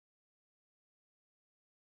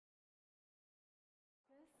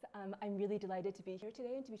I'm really delighted to be here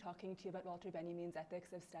today and to be talking to you about Walter Benjamin's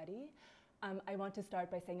ethics of study. I want to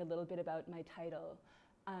start by saying a little bit about my title.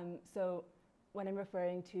 So when I'm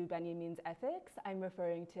referring to Benjamin's ethics, I'm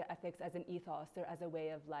referring to ethics as an ethos or as a way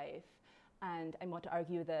of life. And I want to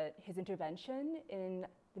argue that his intervention in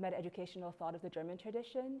the meta-educational thought of the German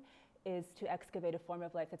tradition is to excavate a form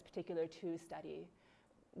of life that's particular to study,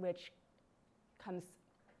 which comes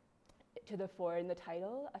to the fore in the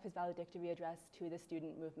title of his valedictory address to the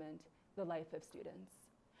student movement, The Life of Students.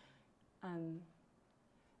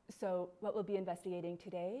 So what we'll be investigating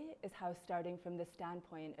today is how starting from the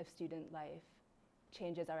standpoint of student life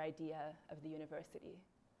changes our idea of the university.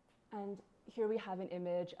 And here we have an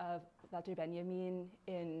image of Walter Benjamin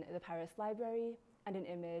in the Paris Library and an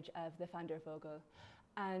image of the Van der Vogel.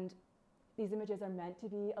 And these images are meant to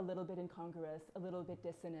be a little bit incongruous, a little bit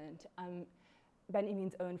dissonant.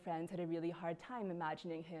 Benjamin's own friends had a really hard time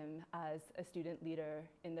imagining him as a student leader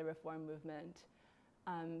in the reform movement.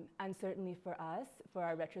 And certainly for us, for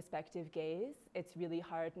our retrospective gaze, it's really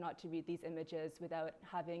hard not to read these images without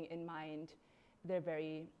having in mind their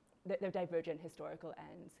divergent historical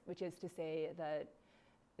ends, which is to say that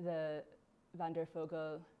the Van der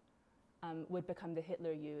Vogel would become the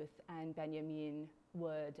Hitler Youth and Benjamin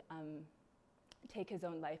would take his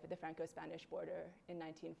own life at the Franco-Spanish border in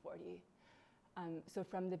 1940. So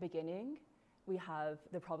from the beginning, we have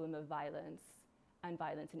the problem of violence and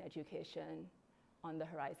violence in education on the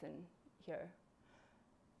horizon here.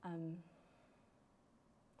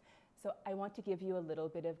 So I want to give you a little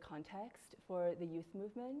bit of context for the youth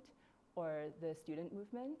movement or the student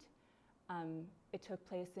movement. It took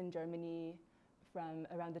place in Germany from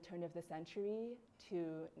around the turn of the century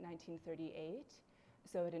to 1938.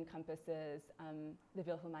 So it encompasses the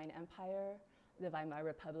Wilhelmine Empire, the Weimar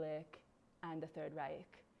Republic, and the Third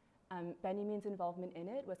Reich. Benjamin's involvement in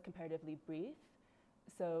it was comparatively brief.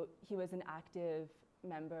 So he was an active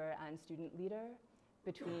member and student leader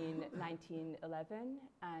between 1911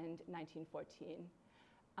 and 1914.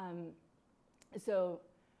 So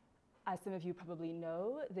as some of you probably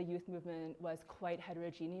know, the youth movement was quite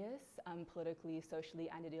heterogeneous politically, socially,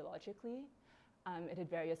 and ideologically. It had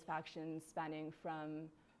various factions spanning from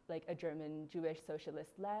like a German Jewish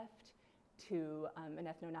socialist left to an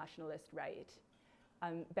ethno-nationalist right.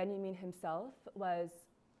 Benjamin himself was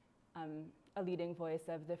a leading voice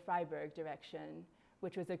of the Freiburg direction,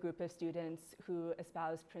 which was a group of students who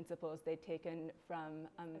espoused principles they'd taken from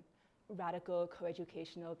a radical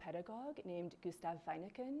coeducational pedagogue named Gustav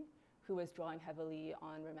Weineken, who was drawing heavily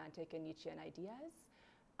on Romantic and Nietzschean ideas.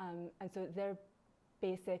 And so their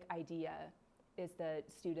basic idea is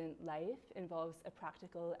that student life involves a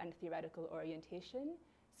practical and theoretical orientation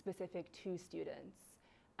specific to students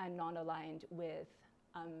and non-aligned with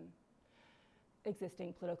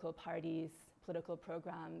existing political parties, political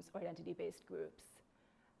programs, or identity-based groups.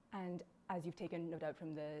 And as you've taken note out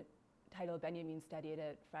from the title, Benjamin studied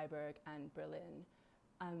at Freiburg and Berlin.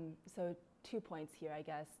 So 2 points here, I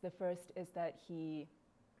guess. The first is that he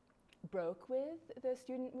broke with the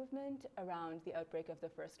student movement around the outbreak of the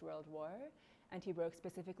First World War, and he broke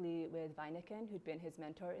specifically with Weineken, who'd been his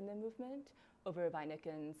mentor in the movement, over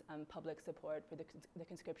Weineken's public support for the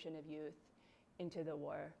conscription of youth into the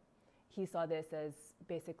war. He saw this as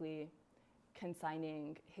basically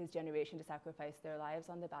consigning his generation to sacrifice their lives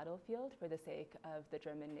on the battlefield for the sake of the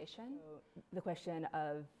German nation. So the question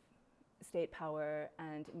of state power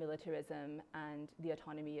and militarism and the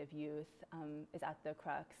autonomy of youth is at the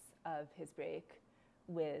crux of his break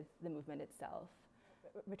with the movement itself.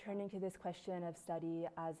 Returning to this question of study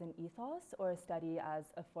as an ethos or study as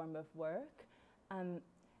a form of work,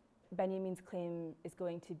 Benjamin's claim is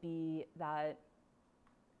going to be that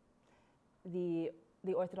the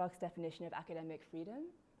orthodox definition of academic freedom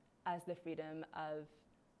as the freedom of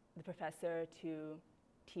the professor to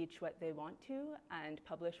teach what they want to and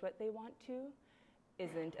publish what they want to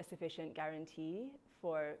isn't a sufficient guarantee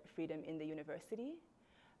for freedom in the university.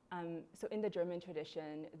 So in the German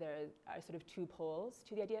tradition, there are sort of two poles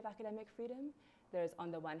to the idea of academic freedom. There's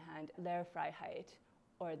on the one hand, Lehrfreiheit,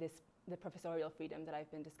 or the professorial freedom that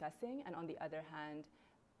I've been discussing, and on the other hand,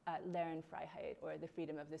 Lernfreiheit, or the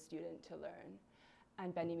freedom of the student to learn.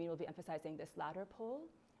 And Benjamin will be emphasizing this latter pole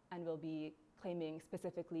and will be claiming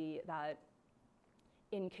specifically that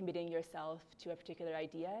in committing yourself to a particular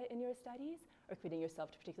idea in your studies or committing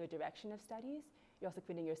yourself to a particular direction of studies, you're also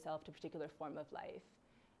committing yourself to a particular form of life.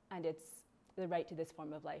 And it's the right to this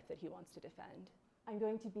form of life that he wants to defend. I'm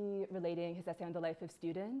going to be relating his essay on the life of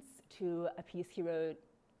students to a piece he wrote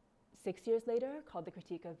 6 years later called The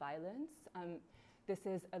Critique of Violence. This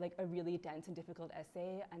is a really dense and difficult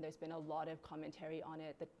essay, and there's been a lot of commentary on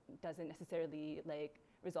it that doesn't necessarily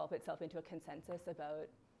resolve itself into a consensus about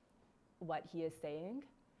what he is saying.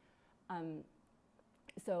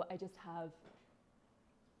 So I just have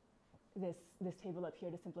this table up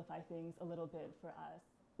here to simplify things a little bit for us.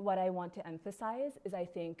 What I want to emphasize is I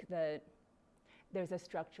think that there's a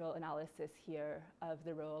structural analysis here of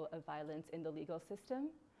the role of violence in the legal system,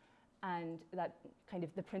 and that kind of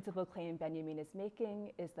the principal claim Benjamin is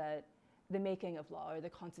making is that the making of law or the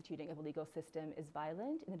constituting of a legal system is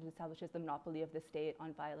violent, and it establishes the monopoly of the state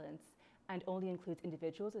on violence and only includes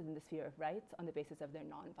individuals within the sphere of rights on the basis of their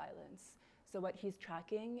non-violence. So what he's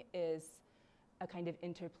tracking is a kind of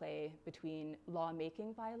interplay between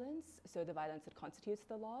law-making violence, so the violence that constitutes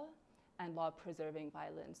the law, and law-preserving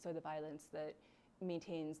violence, so the violence that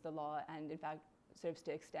maintains the law and in fact serves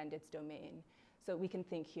to extend its domain. So we can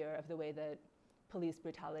think here of the way that police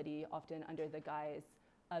brutality, often under the guise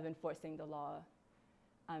of enforcing the law,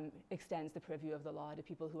 extends the purview of the law to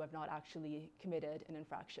people who have not actually committed an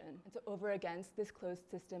infraction. And so over against this closed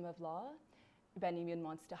system of law, Benjamin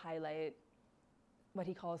wants to highlight what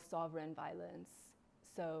he calls sovereign violence.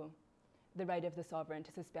 So the right of the sovereign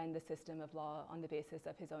to suspend the system of law on the basis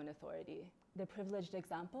of his own authority. The privileged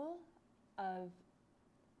example of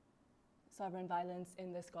sovereign violence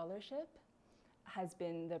in the scholarship has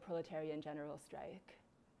been the proletarian general strike.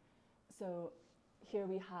 So here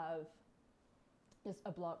we have just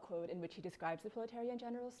a block quote in which he describes the proletarian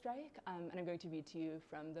general strike, and I'm going to read to you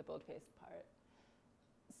from the bold-faced part.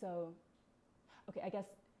 So, okay, I guess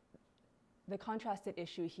the contrasted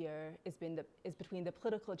issue here is between the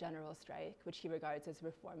political general strike, which he regards as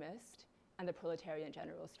reformist, and the proletarian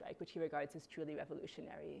general strike, which he regards as truly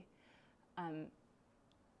revolutionary.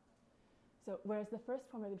 So whereas the first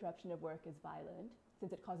form of interruption of work is violent,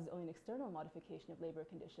 since it causes only an external modification of labor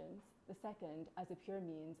conditions, the second, as a pure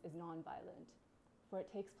means, is non-violent. For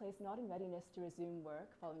it takes place not in readiness to resume work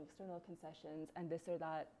following external concessions and this or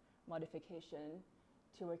that modification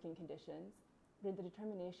to working conditions, but in the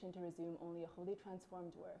determination to resume only a wholly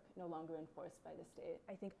transformed work, no longer enforced by the state.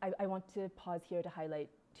 I think I want to pause here to highlight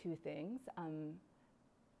two things.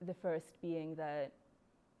 The first being that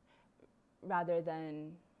rather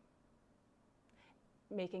than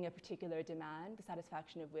making a particular demand, the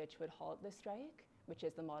satisfaction of which would halt the strike, which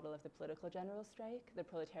is the model of the political general strike, the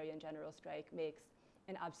proletarian general strike makes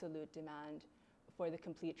an absolute demand for the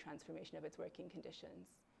complete transformation of its working conditions.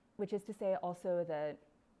 Which is to say also that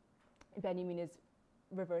Benjamin is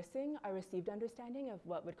reversing our received understanding of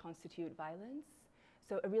what would constitute violence.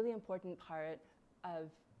 So a really important part of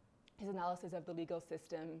his analysis of the legal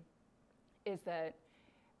system is that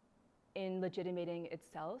in legitimating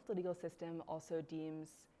itself, the legal system also deems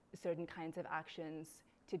certain kinds of actions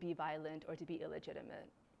to be violent or to be illegitimate.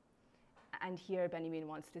 And here Benjamin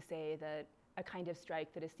wants to say that a kind of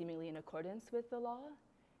strike that is seemingly in accordance with the law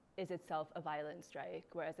is itself a violent strike,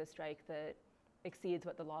 whereas a strike that exceeds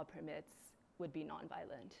what the law permits would be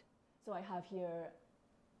non-violent. So I have here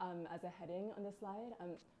as a heading on the slide,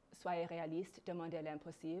 Soyez réaliste, demandez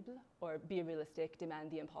l'impossible, or be realistic,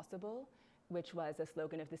 demand the impossible, which was a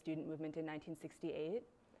slogan of the student movement in 1968.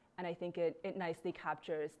 And I think it nicely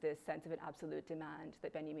captures this sense of an absolute demand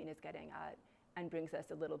that Benjamin is getting at and brings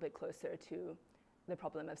us a little bit closer to the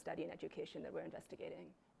problem of study and education that we're investigating.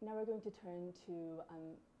 Now we're going to turn to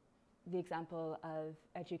the example of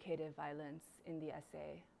educative violence in the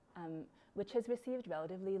essay, which has received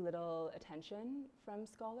relatively little attention from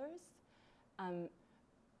scholars.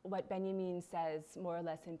 What Benjamin says more or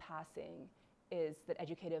less in passing is that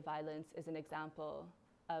educative violence is an example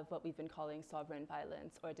of what we've been calling sovereign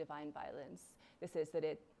violence or divine violence. This is that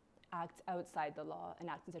it acts outside the law and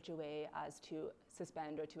acts in such a way as to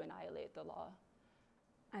suspend or to annihilate the law.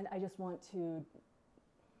 And I just want to,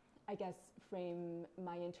 I guess, frame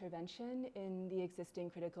my intervention in the existing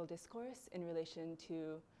critical discourse in relation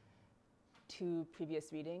to two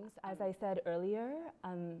previous readings. As I said earlier,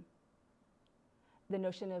 the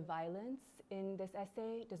notion of violence in this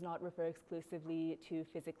essay does not refer exclusively to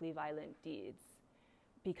physically violent deeds,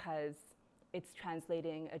 because it's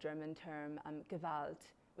translating a German term, Gewalt,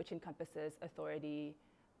 which encompasses authority,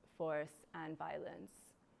 force, and violence.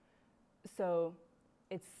 So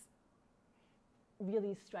it's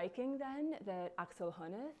really striking then that Axel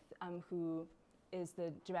Honneth, who is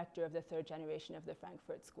the director of the third generation of the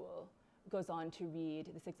Frankfurt School, goes on to read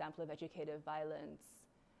this example of educative violence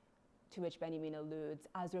to which Benjamin alludes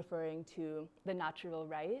as referring to the natural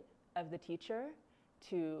right of the teacher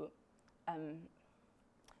to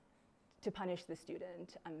punish the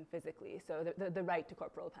student physically, so the right to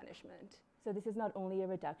corporal punishment. So this is not only a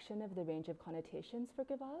reduction of the range of connotations for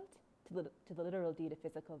Gewalt to to the literal deed of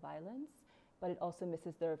physical violence, but it also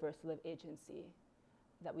misses the reversal of agency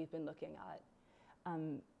that we've been looking at.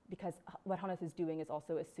 Because what Hanneth is doing is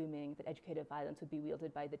also assuming that educative violence would be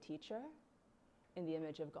wielded by the teacher in the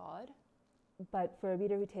image of God. But for a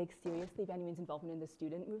reader who takes seriously Benjamin's involvement in the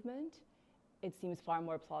student movement, it seems far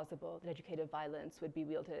more plausible that educative violence would be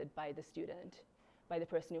wielded by the student, by the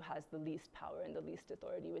person who has the least power and the least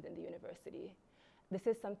authority within the university. This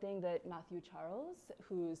is something that Matthew Charles,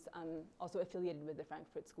 who's also affiliated with the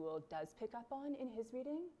Frankfurt School, does pick up on in his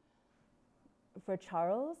reading. For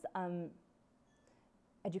Charles,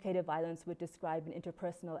 educative violence would describe an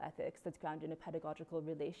interpersonal ethics that's grounded in a pedagogical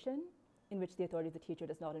relation in which the authority of the teacher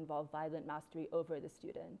does not involve violent mastery over the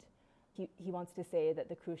student. He wants to say that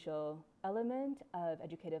the crucial element of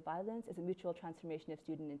educative violence is a mutual transformation of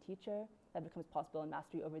student and teacher that becomes possible in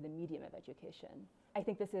mastery over the medium of education. I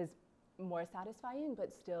think this is more satisfying,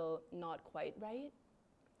 but still not quite right,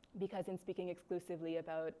 because in speaking exclusively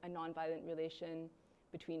about a nonviolent relation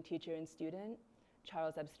between teacher and student,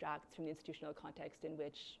 Charles abstracts from the institutional context in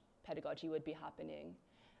which pedagogy would be happening.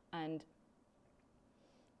 And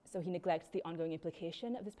so he neglects the ongoing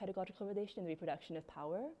implication of this pedagogical relation in the reproduction of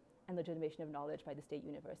power and legitimation of knowledge by the state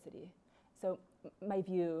university. So my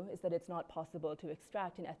view is that it's not possible to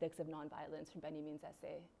extract an ethics of nonviolence from Benjamin's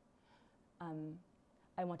essay.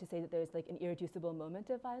 I want to say that there's like an irreducible moment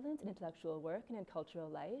of violence in intellectual work and in cultural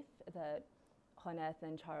life that Hanneth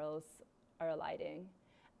and Charles are eliding,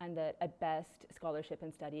 and that at best, scholarship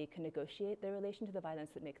and study can negotiate their relation to the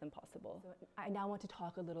violence that make them possible. So I now want to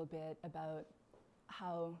talk a little bit about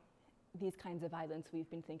how these kinds of violence we've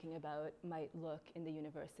been thinking about might look in the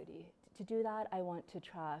university. To do that, I want to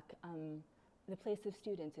track the place of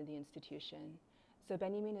students in the institution. So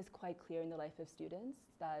Benjamin is quite clear in the life of students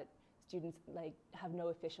that students have no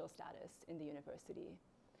official status in the university,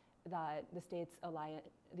 that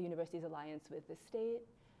the university's alliance with the state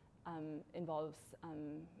involves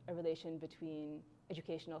a relation between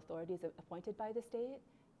educational authorities appointed by the state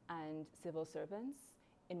and civil servants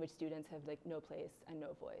in which students have no place and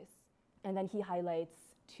no voice. And then he highlights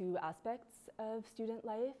two aspects of student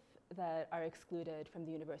life that are excluded from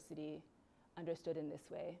the university, understood in this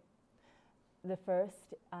way. The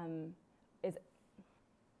first is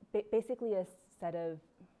basically a set of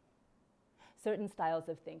certain styles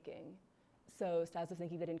of thinking. So styles of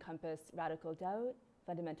thinking that encompass radical doubt,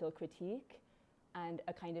 fundamental critique, and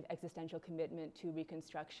a kind of existential commitment to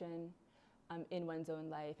reconstruction in one's own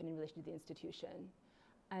life and in relation to the institution.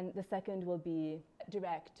 And the second will be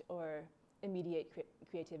direct or immediate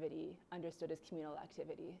creativity, understood as communal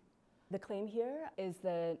activity. The claim here is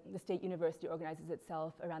that the state university organizes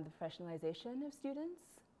itself around the professionalization of students,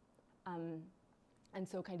 and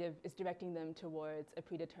so kind of is directing them towards a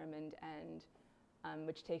predetermined end,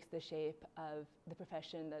 which takes the shape of the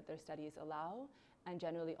profession that their studies allow, and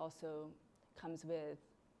generally also comes with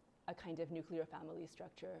a kind of nuclear family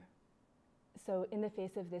structure. So in the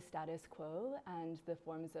face of this status quo and the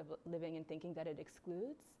forms of living and thinking that it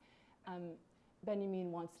excludes,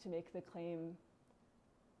 Benjamin wants to make the claim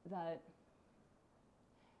that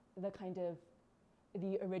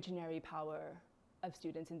the originary power of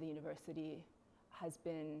students in the university has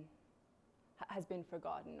been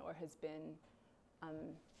forgotten or has been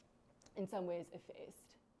in some ways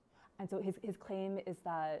effaced. And so his claim is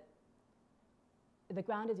that the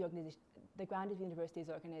ground of the university's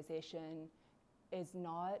organization is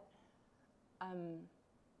not,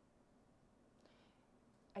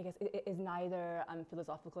 is neither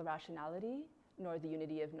philosophical rationality nor the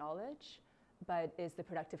unity of knowledge, but is the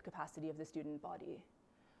productive capacity of the student body.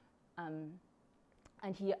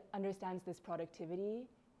 And he understands this productivity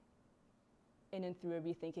in and through a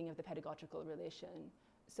rethinking of the pedagogical relation.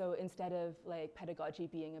 So instead of pedagogy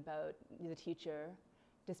being about the teacher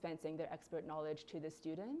dispensing their expert knowledge to the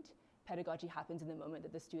student, pedagogy happens in the moment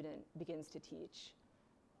that the student begins to teach.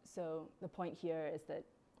 So the point here is that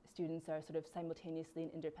students are sort of simultaneously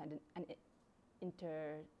and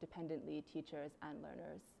interdependently teachers and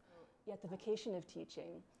learners. Yet the vocation of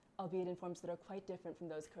teaching, albeit in forms that are quite different from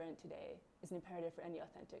those current today, is an imperative for any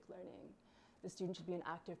authentic learning. The student should be an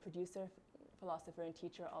active producer, philosopher, and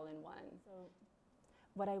teacher all in one. So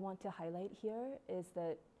what I want to highlight here is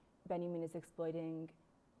that Benjamin is exploiting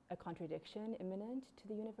a contradiction imminent to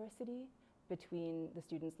the university between the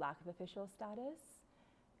students' lack of official status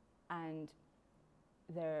and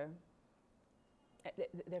their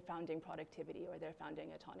founding productivity or their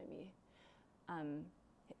founding autonomy.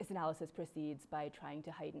 His analysis proceeds by trying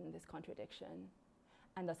to heighten this contradiction,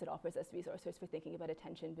 and thus it offers us resources for thinking about a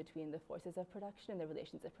tension between the forces of production and the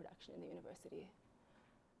relations of production in the university.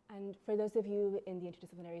 And for those of you in the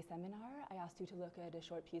interdisciplinary seminar, I asked you to look at a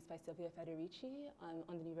short piece by Silvia Federici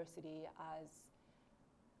on the university as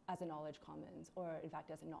a knowledge commons, or in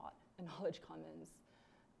fact as not a knowledge commons.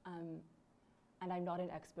 And I'm not an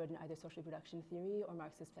expert in either social reproduction theory or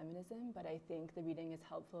Marxist feminism, but I think the reading is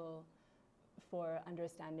helpful for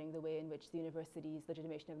understanding the way in which the university's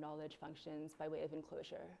legitimation of knowledge functions by way of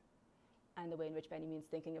enclosure, and the way in which Benjamin's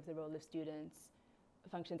thinking of the role of students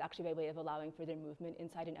functions actually by way of allowing for their movement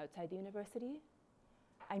inside and outside the university.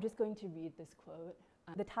 I'm just going to read this quote.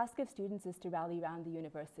 The task of students is to rally around the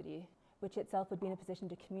university, which itself would be in a position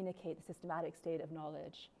to communicate the systematic state of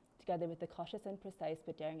knowledge, together with the cautious and precise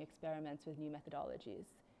but daring experiments with new methodologies.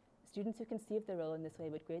 Students who conceive their role in this way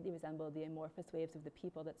would greatly resemble the amorphous waves of the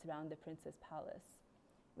people that surround the prince's palace,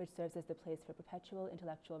 which serves as the place for perpetual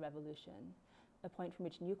intellectual revolution, a point from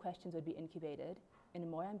which new questions would be incubated in a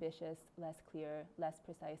more ambitious, less clear, less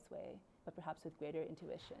precise way, but perhaps with greater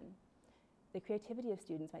intuition. The creativity of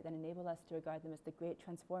students might then enable us to regard them as the great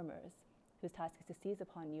transformers, whose task is to seize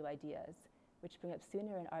upon new ideas, which spring up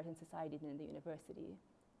sooner in art and society than in the university,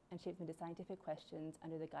 and shape them into scientific questions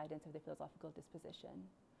under the guidance of their philosophical disposition.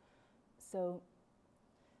 So,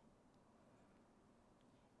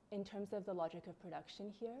 in terms of the logic of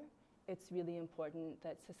production here, it's really important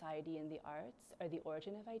that society and the arts are the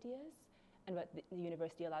origin of ideas, and what the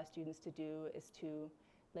university allows students to do is to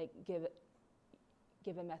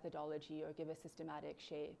give a methodology or give a systematic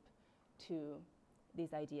shape to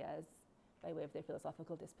these ideas by way of their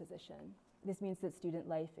philosophical disposition. This means that student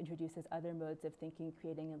life introduces other modes of thinking,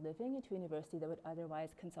 creating, and living into a university that would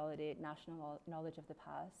otherwise consolidate national knowledge of the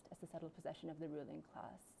past as the settled possession of the ruling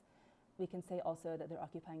class. We can say also that they're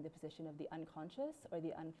occupying the position of the unconscious or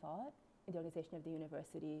the unthought in the organization of the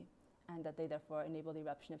university, and that they therefore enable the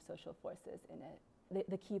eruption of social forces in it.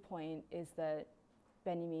 The key point is that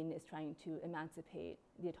Benjamin is trying to emancipate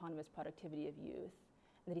the autonomous productivity of youth,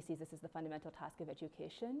 and that he sees this as the fundamental task of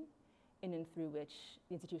education, in and through which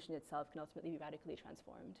the institution itself can ultimately be radically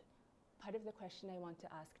transformed. Part of the question I want to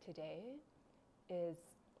ask today is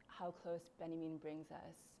how close Benjamin brings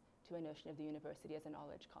us to a notion of the university as a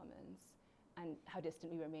knowledge commons, and how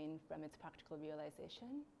distant we remain from its practical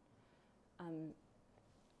realization.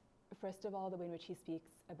 First of all, the way in which he speaks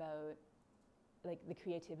about the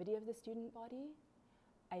creativity of the student body,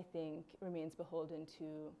 I think remains beholden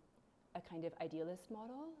to a kind of idealist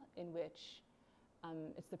model in which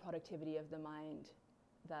it's the productivity of the mind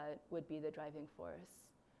that would be the driving force.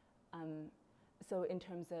 So in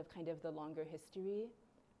terms of kind of the longer history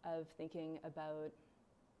of thinking about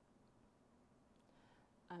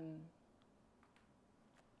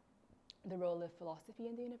the role of philosophy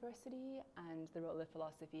in the university, and the role of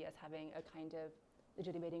philosophy as having a kind of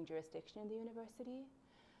legitimating jurisdiction in the university,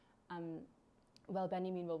 well,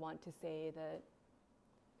 Benjamin will want to say that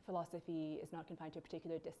philosophy is not confined to a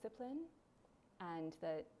particular discipline, and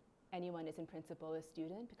that anyone is in principle a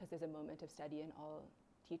student because there's a moment of study in all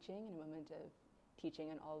teaching and a moment of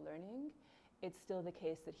teaching and all learning. It's still the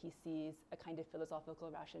case that he sees a kind of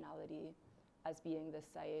philosophical rationality as being the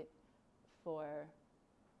site for,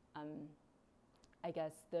 I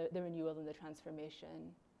guess, the renewal and the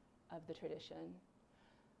transformation of the tradition.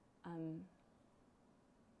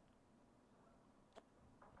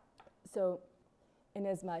 So in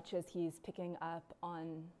as much as he's picking up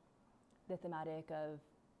on the thematic of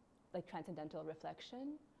transcendental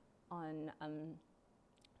reflection on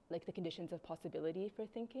the conditions of possibility for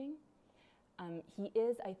thinking, he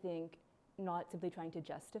is, I think, not simply trying to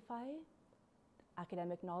justify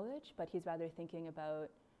academic knowledge, but he's rather thinking about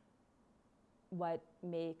what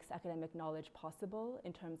makes academic knowledge possible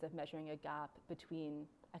in terms of measuring a gap between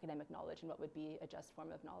academic knowledge and what would be a just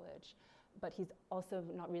form of knowledge. But he's also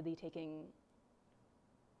not really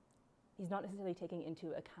he's not necessarily taking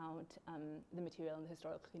into account the material and the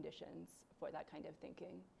historical conditions for that kind of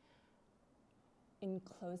thinking. In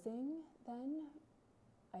closing, then,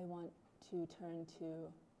 I want to turn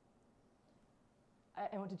to,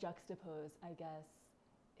 I want to juxtapose, I guess,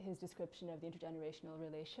 his description of the intergenerational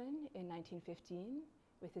relation in 1915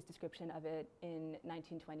 with his description of it in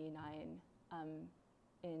 1929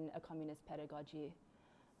 in A Communist Pedagogy.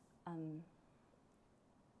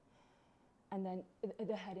 And then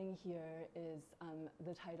the heading here is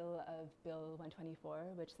the title of Bill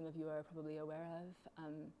 124, which some of you are probably aware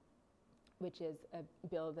of, which is a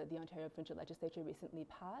bill that the Ontario Provincial Legislature recently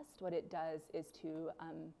passed. What it does is to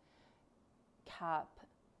cap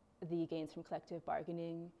the gains from collective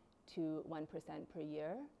bargaining to 1% per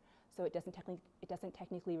year. So it doesn't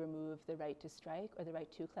technically remove the right to strike or the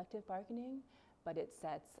right to collective bargaining, but it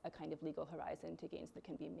sets a kind of legal horizon to gains that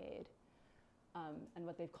can be made. And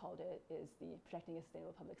what they've called it is the Protecting a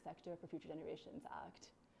Sustainable Public Sector for Future Generations Act.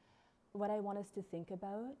 What I want us to think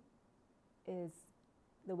about is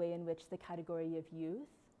the way in which the category of youth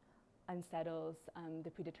unsettles the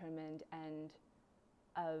predetermined end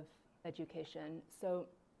of education. So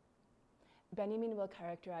Benjamin will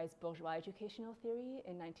characterize bourgeois educational theory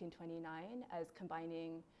in 1929 as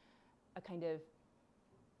combining a kind of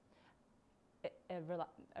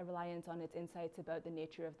a reliance on its insights about the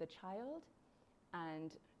nature of the child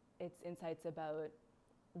and its insights about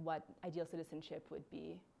what ideal citizenship would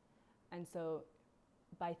be. And so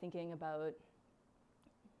by thinking about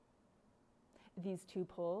these two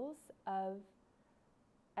poles of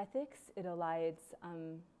ethics, it elides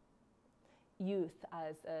youth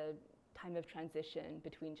as a time of transition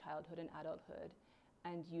between childhood and adulthood,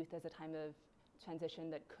 and youth as a time of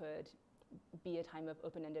transition that could be a time of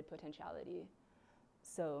open-ended potentiality.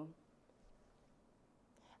 So,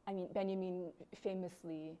 I mean, Benjamin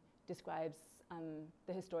famously describes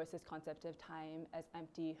the historicist concept of time as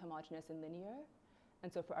empty, homogeneous, and linear.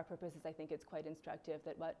 And so for our purposes, I think it's quite instructive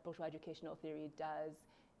that what bourgeois educational theory does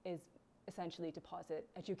is essentially to posit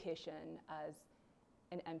education as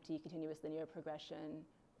an empty, continuous, linear progression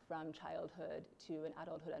from childhood to an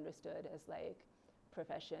adulthood understood as like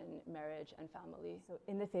profession, marriage, and family. So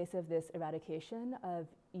in the face of this eradication of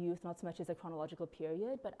youth, not so much as a chronological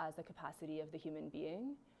period, but as a capacity of the human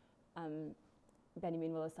being,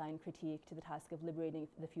 Benjamin will assign critique to the task of liberating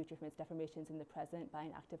the future from its deformations in the present by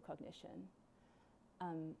an active cognition.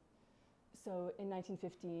 So in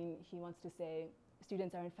 1915, he wants to say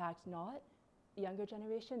students are in fact not the younger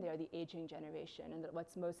generation, they are the aging generation, and that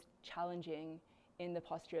what's most challenging in the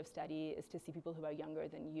posture of study is to see people who are younger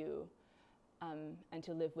than you, and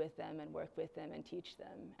to live with them and work with them and teach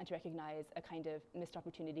them, and to recognize a kind of missed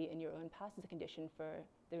opportunity in your own past as a condition for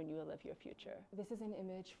the renewal of your future. This is an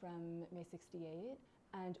image from May 68,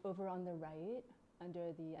 and over on the right,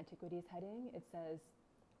 under the Antiquities heading, it says,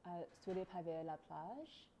 sur les pavés à la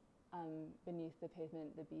plage, beneath the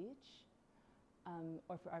pavement, the beach,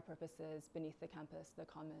 or for our purposes, beneath the campus, the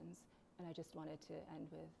commons. And I just wanted to end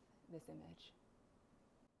with this image.